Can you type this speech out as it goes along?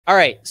All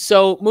right,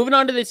 so moving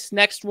on to this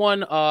next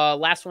one.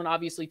 Last one,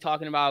 obviously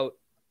talking about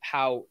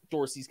how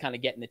Dorsey's kind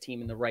of getting the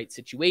team in the right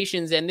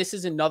situations. And this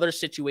is another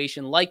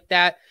situation like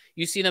that.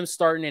 You see them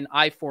starting in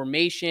I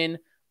formation.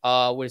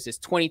 What is this?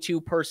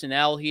 22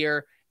 personnel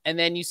here. And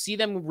then you see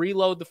them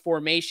reload the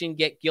formation,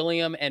 get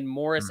Gilliam and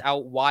Morris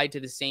out wide to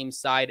the same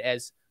side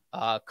as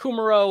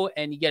Kumaro,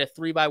 and you get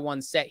a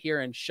 3-by-1 set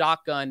here in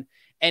shotgun.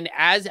 And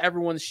as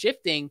everyone's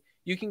shifting,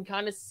 you can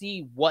kind of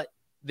see what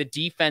the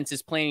defense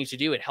is planning to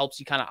do. It helps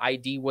you kind of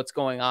ID what's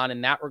going on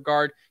in that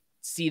regard,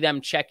 see them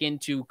check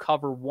into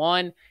cover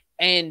one.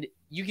 And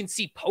you can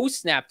see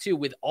post snap too,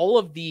 with all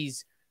of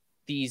these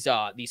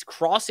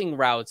crossing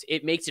routes.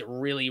 It makes it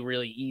really,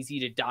 really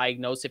easy to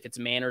diagnose if it's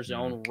man or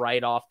zone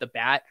right off the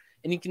bat.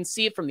 And you can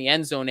see it from the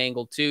end zone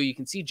angle too. You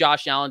can see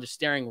Josh Allen just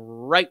staring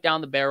right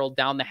down the barrel,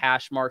 down the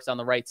hash marks on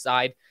the right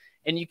side.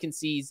 And you can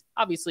see he's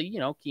obviously,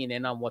 keying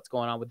in on what's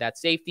going on with that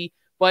safety.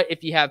 But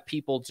if you have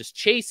people just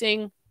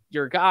chasing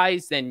your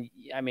guys, then,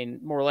 I mean,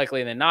 more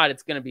likely than not,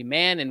 it's going to be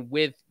man. And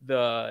with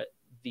the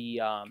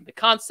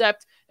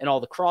concept and all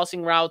the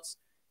crossing routes,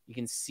 you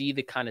can see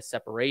the kind of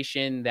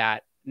separation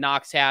that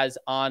Knox has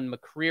on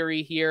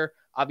McCreary here.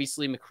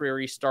 Obviously,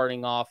 McCreary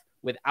starting off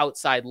with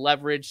outside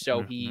leverage,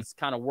 so he's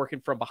kind of working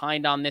from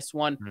behind on this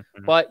one.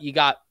 But you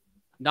got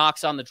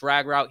Knox on the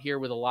drag route here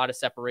with a lot of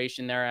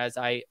separation there, as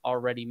I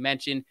already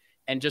mentioned.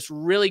 And just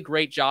really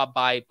great job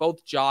by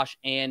both Josh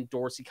and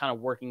Dorsey kind of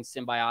working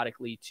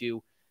symbiotically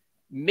to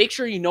make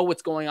sure you know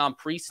what's going on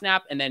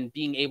pre-snap and then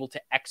being able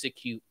to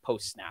execute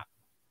post-snap.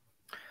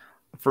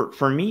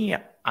 For me,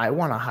 I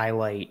want to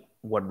highlight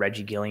what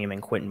Reggie Gilliam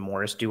and Quentin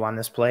Morris do on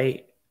this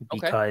play,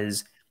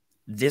 because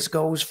this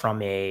goes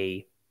from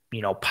a,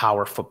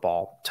 power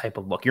football type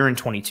of look. You're in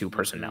 22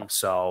 personnel.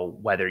 So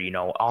whether,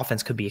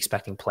 offense could be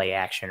expecting play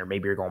action, or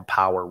maybe you're going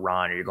power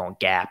run, or you're going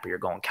gap, or you're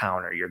going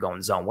counter, or you're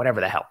going zone, whatever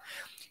the hell.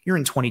 You're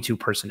in 22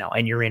 personnel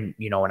and you're in,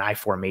 an I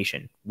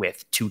formation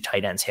with two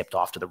tight ends hipped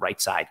off to the right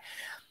side.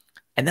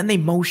 And then they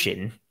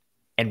motion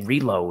and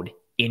reload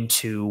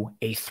into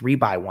a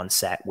 3-by-1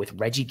 set with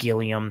Reggie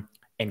Gilliam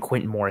and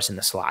Quentin Morris in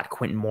the slot.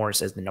 Quentin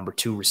Morris as the number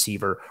 2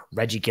 receiver,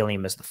 Reggie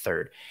Gilliam as the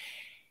 3rd.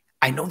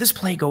 I know this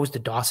play goes to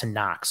Dawson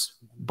Knox,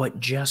 but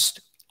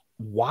just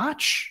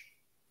watch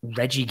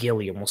Reggie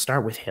Gilliam. We'll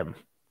start with him.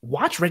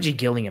 Watch Reggie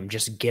Gilliam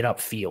just get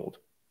upfield,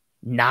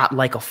 not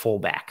like a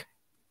fullback,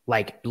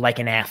 like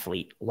an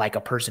athlete, like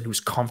a person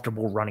who's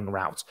comfortable running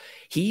routes.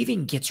 He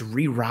even gets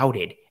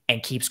rerouted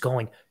and keeps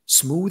going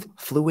smooth,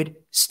 fluid,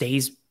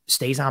 stays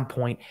on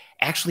point,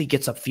 actually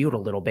gets upfield a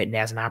little bit and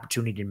has an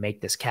opportunity to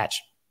make this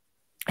catch.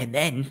 And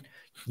then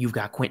you've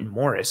got Quentin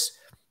Morris,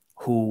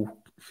 who,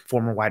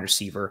 former wide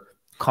receiver,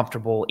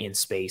 comfortable in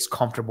space,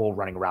 comfortable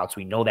running routes.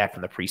 We know that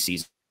from the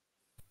preseason.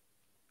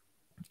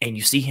 And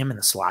you see him in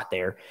the slot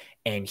there,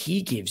 and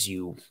he gives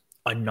you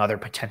another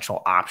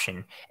potential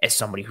option as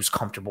somebody who's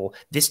comfortable.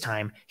 This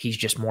time, he's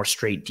just more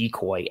straight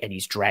decoy, and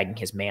he's dragging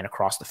his man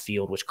across the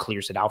field, which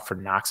clears it out for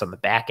Knox on the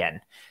back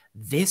end.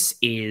 This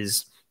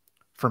is,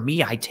 for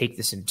me, I take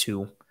this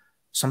into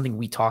something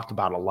we talked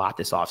about a lot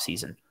this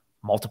offseason,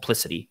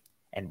 multiplicity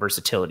and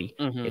versatility.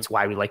 It's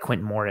why we like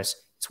Quentin Morris.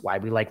 It's why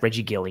we like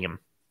Reggie Gilliam.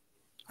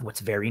 What's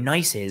very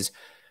nice is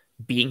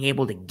being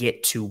able to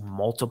get to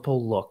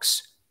multiple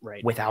looks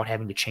without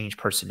having to change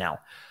personnel.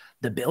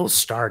 The Bills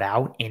start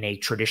out in a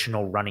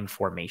traditional running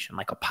formation,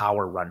 like a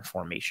power run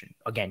formation.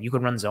 Again, you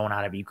can run zone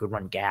out of it. You could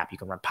run gap. You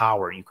can run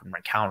power. You can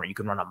run counter. You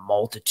can run a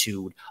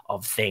multitude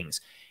of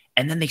things.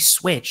 And then they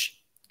switch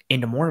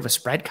into more of a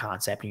spread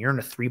concept, and you're in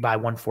a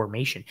 3-by-1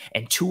 formation.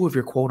 And 2 of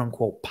your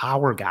quote-unquote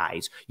power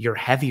guys, your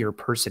heavier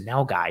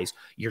personnel guys,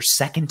 your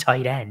second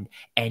tight end,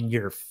 and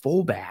your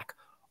fullback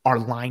are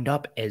lined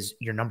up as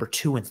your number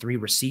 2 and 3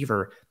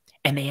 receiver,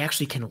 and they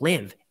actually can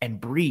live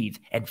and breathe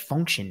and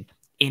function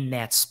in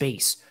that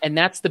space. And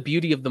that's the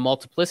beauty of the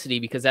multiplicity,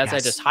 because as I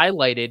just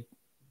highlighted,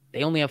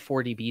 they only have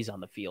 4 DBs on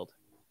the field.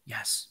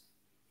 Yes.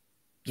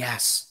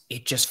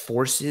 It just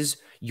forces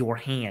your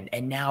hand.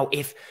 And now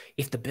if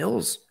the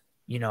Bills,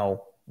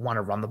 want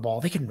to run the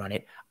ball, they can run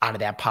it out of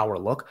that power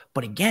look.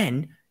 But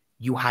again,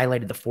 you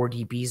highlighted the 4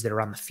 DBs that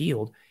are on the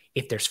field.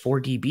 If there's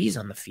 4 DBs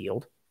on the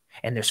field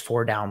and there's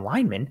 4 down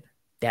linemen,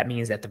 that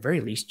means at the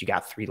very least you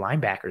got 3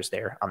 linebackers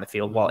there on the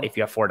field. Well, if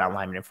you have 4 down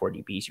linemen and 4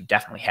 DBs, you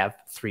definitely have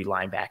 3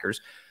 linebackers.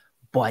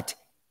 But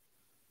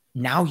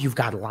now you've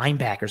got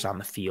linebackers on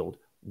the field.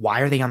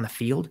 Why are they on the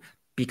field?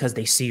 Because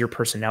they see your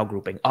personnel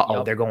grouping.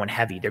 They're going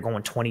heavy. They're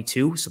going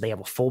 22, so they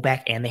have a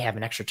fullback and they have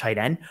an extra tight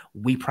end.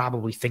 We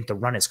probably think the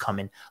run is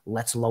coming.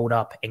 Let's load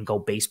up and go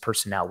base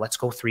personnel. Let's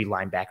go 3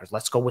 linebackers.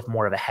 Let's go with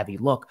more of a heavy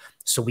look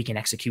so we can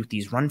execute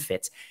these run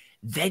fits.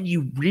 Then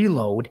you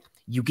reload,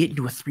 you get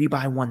into a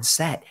 3-by-1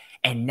 set,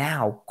 and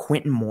now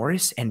Quentin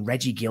Morris and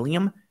Reggie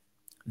Gilliam,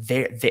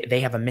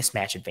 they have a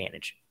mismatch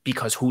advantage,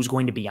 because who's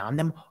going to be on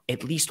them?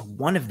 At least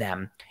one of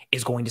them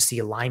is going to see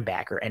a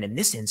linebacker. And in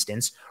this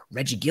instance,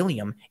 Reggie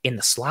Gilliam in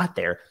the slot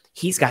there,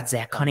 he's got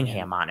Zach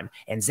Cunningham on him,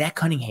 and Zach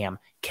Cunningham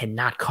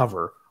cannot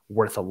cover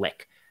worth a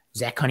lick.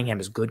 Zach Cunningham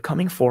is good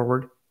coming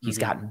forward. He's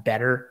gotten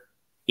better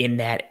in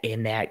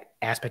that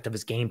aspect of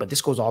his game. But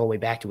this goes all the way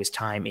back to his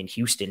time in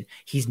Houston.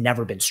 He's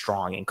never been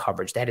strong in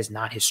coverage. That is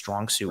not his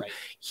strong suit. Right.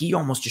 He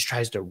almost just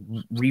tries to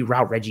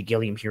reroute Reggie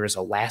Gilliam here as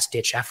a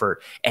last-ditch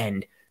effort.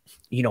 And,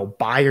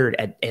 Byard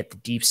at the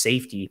deep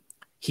safety,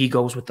 he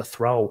goes with the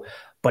throw.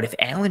 But if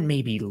Allen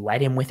maybe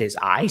led him with his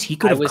eyes, he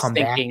could have come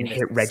back and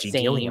hit Reggie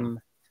Gilliam.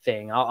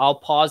 Thing. I'll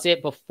pause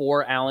it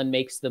before Allen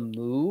makes the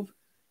move.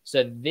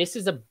 So this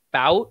is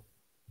about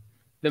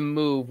the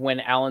move when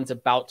Allen's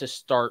about to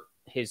start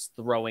his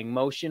throwing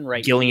motion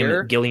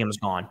here. Gilliam's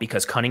gone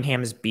because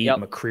Cunningham is beat. Yep.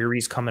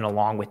 McCreary's coming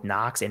along with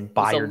Knox, and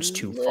Byard's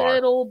too far. A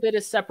little bit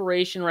of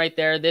separation right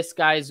there. This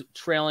guy's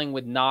trailing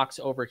with Knox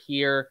over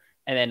here.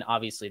 And then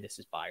obviously this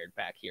is Byard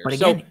back here. But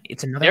again,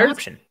 it's another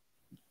option.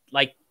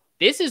 Like,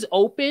 this is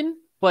open,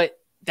 but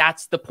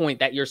that's the point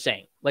that you're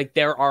saying. Like,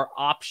 there are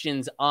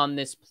options on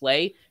this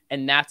play,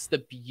 and that's the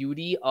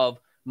beauty of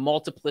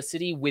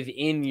multiplicity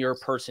within your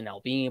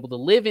personnel. Being able to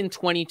live in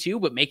 22,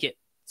 but make it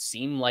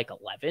seem like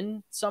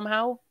 11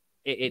 somehow.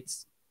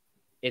 It's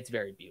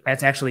very beautiful.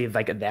 That's actually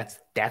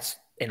that's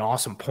an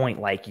awesome point.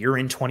 Like, you're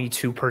in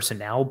 22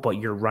 personnel, but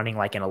you're running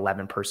like an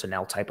 11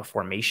 personnel type of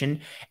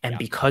formation. And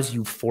because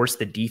you force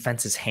the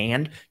defense's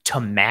hand to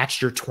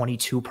match your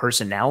 22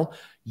 personnel,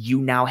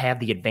 you now have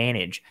the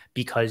advantage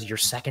because your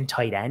second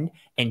tight end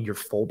and your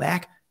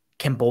fullback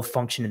can both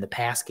function in the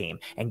pass game.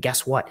 And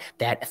guess what?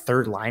 That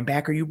third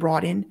linebacker you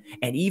brought in,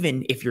 and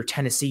even if you're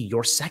Tennessee,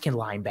 your second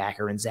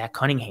linebacker in Zach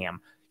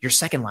Cunningham, your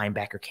second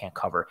linebacker can't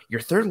cover.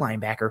 Your third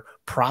linebacker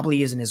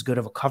probably isn't as good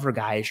of a cover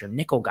guy as your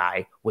nickel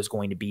guy was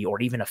going to be, or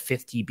even a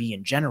fifth DB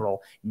in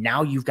general.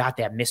 Now you've got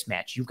that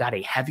mismatch. You've got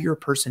a heavier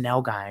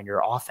personnel guy on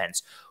your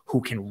offense who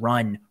can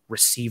run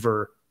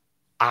receiver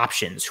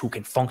options, who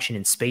can function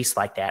in space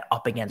like that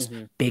up against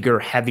bigger,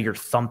 heavier,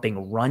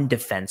 thumping, run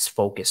defense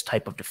focused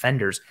type of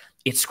defenders.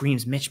 It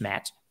screams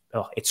mismatch.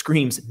 It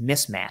screams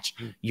mismatch.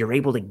 You're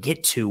able to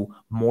get to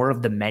more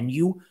of the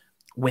menu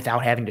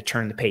without having to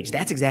turn the page.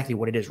 That's exactly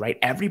what it is, right?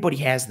 Everybody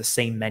has the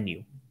same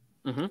menu,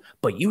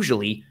 but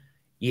usually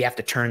you have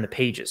to turn the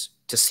pages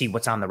to see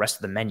what's on the rest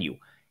of the menu.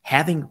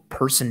 Having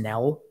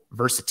personnel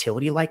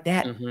versatility like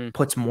that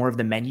puts more of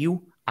the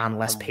menu on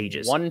less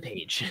pages. One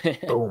page.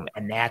 Boom.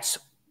 And that's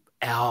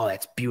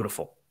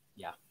beautiful.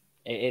 Yeah.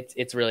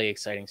 It's really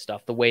exciting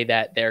stuff. The way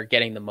that they're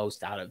getting the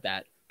most out of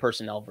that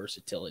personnel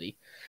versatility.